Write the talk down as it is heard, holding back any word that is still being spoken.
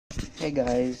Hey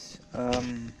guys,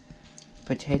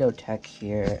 Potato Tech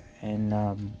here,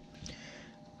 and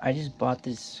I just bought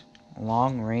this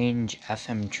long-range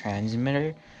FM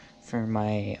transmitter for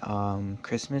my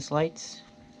Christmas lights,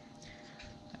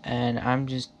 and I'm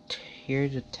just here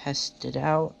to test it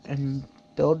out and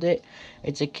build it.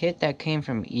 It's a kit that came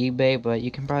from eBay, but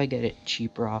you can probably get it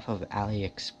cheaper off of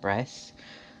AliExpress.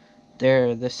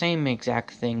 They're the same exact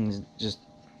things, just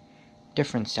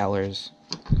different sellers.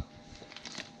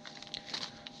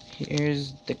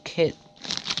 Here's the kit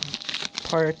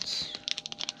parts.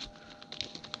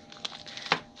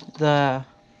 The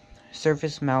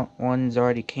surface mount ones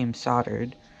already came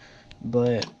soldered,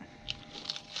 but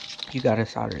you gotta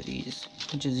solder these,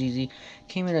 which is easy.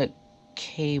 Came in a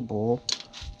cable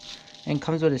and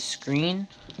comes with a screen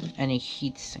and a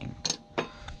heat sink.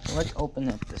 So let's open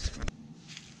up the screen.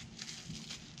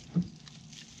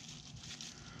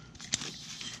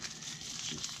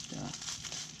 Just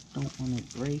don't want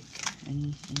to break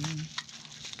anything.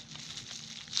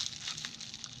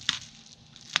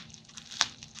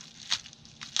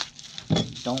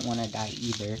 Don't want to die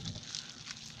either.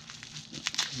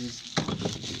 This is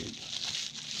weird.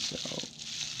 So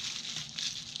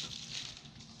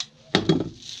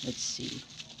let's see.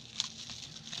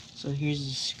 So here's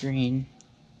the screen.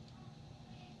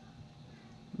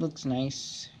 Looks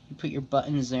nice. You put your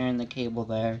buttons there and the cable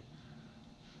there.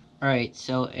 Alright,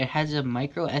 so it has a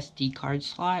micro SD card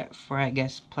slot for, I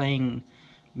guess, playing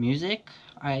music.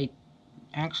 I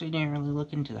actually didn't really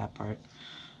look into that part.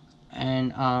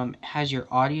 And it has your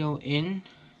audio in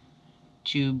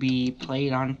to be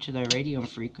played onto the radio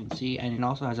frequency, and it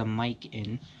also has a mic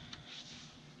in.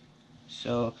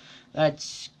 So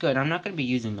that's good. I'm not going to be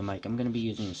using the mic. I'm going to be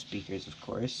using the speakers, of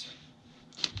course.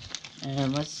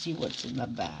 And let's see what's in the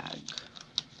bag.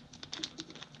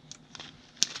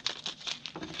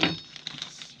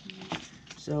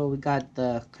 So we got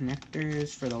the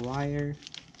connectors for the wire,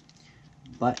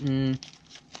 button,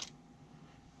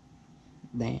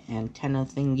 the antenna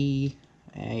thingy.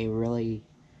 I really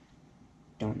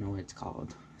don't know what it's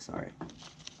called. Sorry.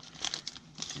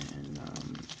 And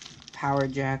power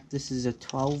jack. This is a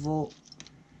 12 volt.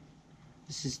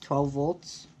 This is 12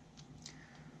 volts.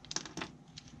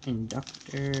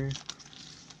 Inductor.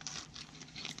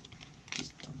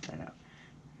 Just dump that out.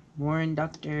 More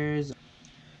inductors.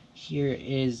 Here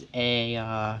is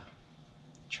a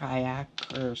triac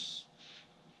or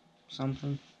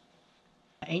something.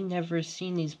 I never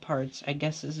seen these parts. I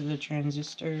guess this is a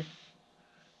transistor.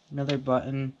 Another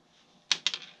button.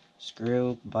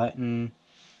 Screw, button.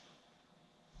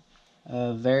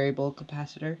 A variable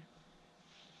capacitor.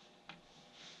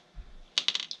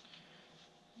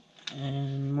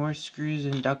 And more screws,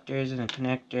 inductors, and a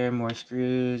connector. More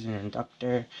screws, and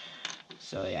inductor.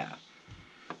 So yeah.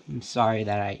 I'm sorry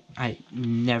that I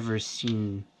never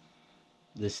seen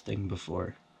this thing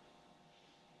before.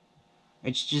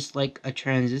 It's just like a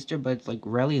transistor, but it's like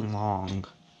really long.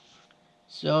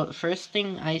 So the first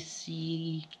thing I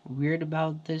see weird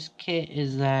about this kit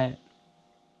is that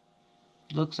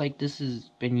it looks like this has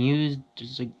been used.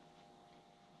 There's like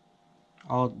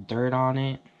all dirt on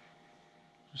it,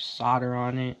 solder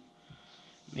on it.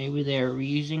 Maybe they're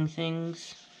reusing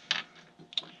things.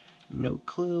 No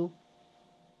clue.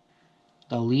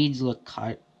 The leads look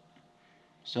cut,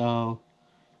 so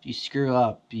if you screw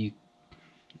up,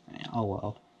 oh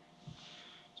well.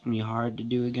 It's gonna be hard to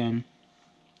do again.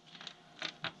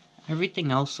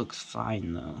 Everything else looks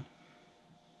fine though.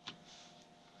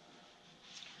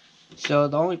 So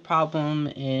the only problem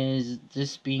is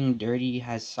this being dirty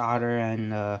has solder,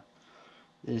 and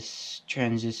this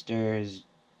transistor is,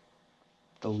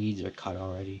 the leads are cut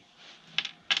already.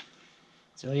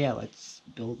 So yeah, let's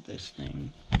build this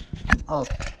thing. Oh,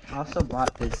 I also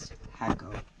bought this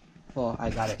Hacko. Well, I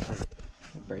got it for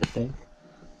my birthday.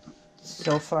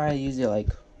 So far I used it like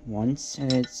once,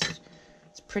 and it's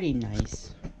pretty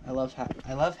nice. I love how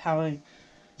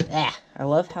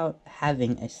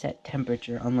having a set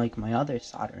temperature, unlike my other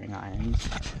soldering irons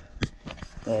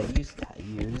that I used to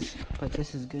use. But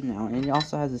this is good now, and it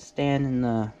also has a stand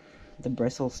and the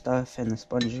bristle stuff and the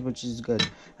sponge, which is good.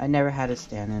 I never had a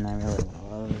stand, and I really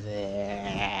love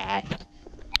it.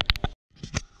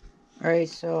 Alright,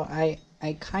 so I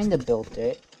kind of built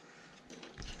it.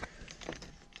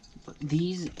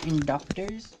 These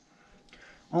inductors,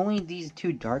 only these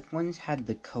two dark ones had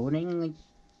the coating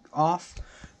off,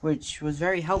 which was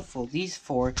very helpful. These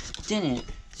four didn't,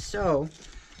 so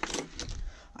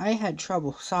I had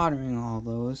trouble soldering all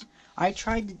those. I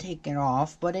tried to take it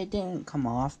off, but it didn't come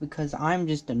off because I'm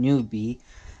just a newbie.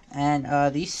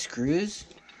 And these screws,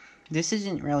 this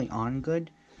isn't really on good.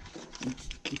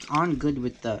 It's on good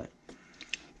with the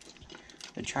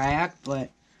a triac, but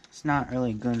it's not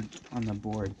really good on the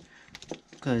board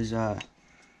because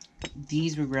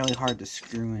these were really hard to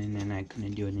screw in and I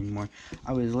couldn't do it anymore.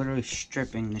 I was literally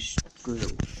stripping the screw.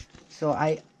 So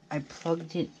I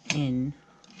plugged it in,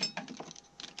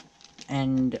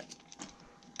 and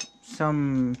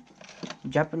some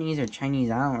Japanese or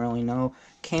Chinese, I don't really know,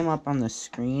 came up on the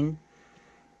screen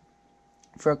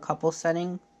for a couple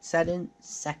seconds,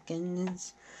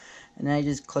 and then I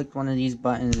just clicked one of these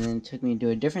buttons and it took me to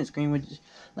a different screen which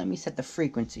let me set the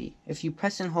frequency. If you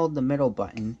press and hold the middle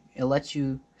button, it lets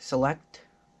you select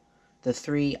the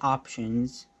 3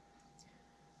 options,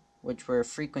 which were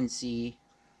frequency,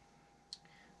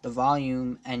 the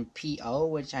volume, and PO,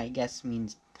 which I guess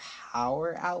means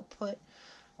power output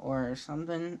or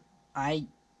something.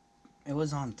 It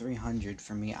was on 300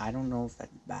 for me. I don't know if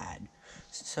that's bad.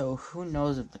 So who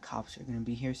knows if the cops are going to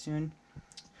be here soon.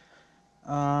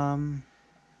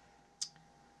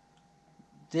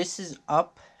 This is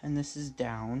up and this is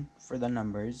down for the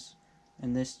numbers.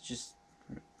 And this just,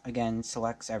 again,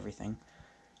 selects everything.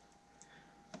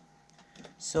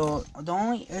 So the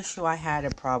only issue I had a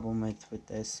problem with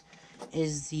this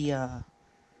is the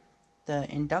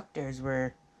inductors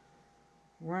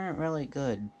weren't really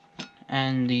good.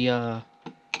 And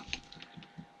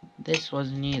this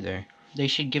wasn't either. They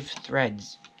should give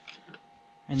threads.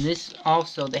 And this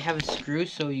also, they have a screw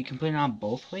so you can put it on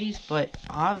both ways, but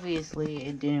obviously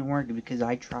it didn't work because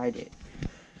I tried it.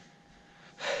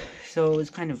 So it was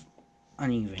kind of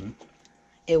uneven.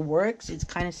 It works, it's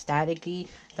kind of staticky.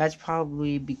 That's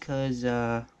probably because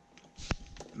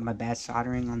my bad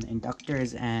soldering on the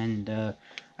inductors, and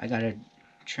I gotta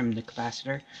trim the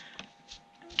capacitor.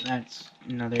 That's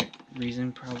another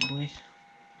reason probably.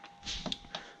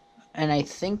 And I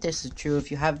think this is true if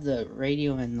you have the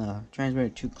radio and the transmitter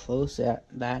too close,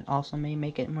 that also may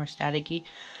make it more staticky.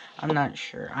 I'm not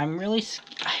sure. I'm really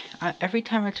every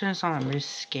time I turn this on, I'm really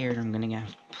scared I'm gonna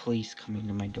get police coming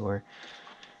to my door,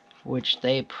 which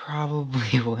they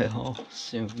probably will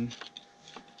soon.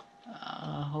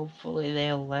 Hopefully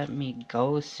they'll let me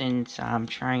go since I'm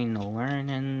trying to learn,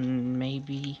 and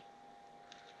maybe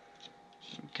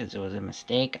because it was a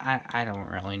mistake. I don't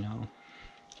really know.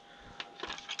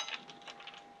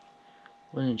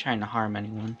 Wasn't trying to harm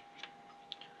anyone.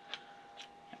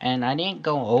 And I didn't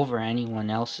go over anyone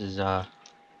else's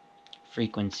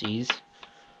frequencies.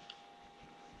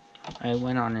 I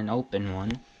went on an open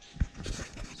one.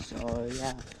 So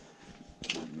yeah.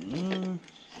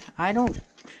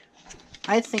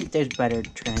 I think there's better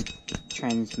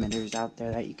transmitters out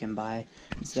there that you can buy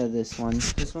instead of this one.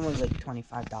 This one was like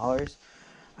 $25.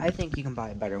 I think you can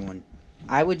buy a better one.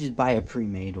 I would just buy a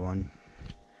pre-made one.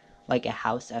 Like a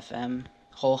House FM,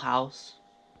 Whole House.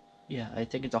 Yeah, I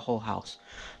think it's a Whole House.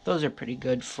 Those are pretty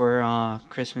good for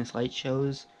Christmas light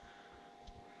shows.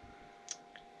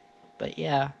 But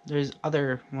yeah, there's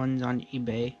other ones on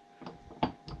eBay.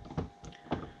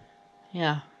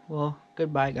 Yeah, well,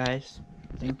 goodbye guys.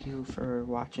 Thank you for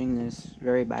watching this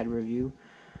very bad review.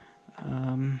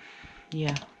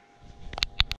 Yeah.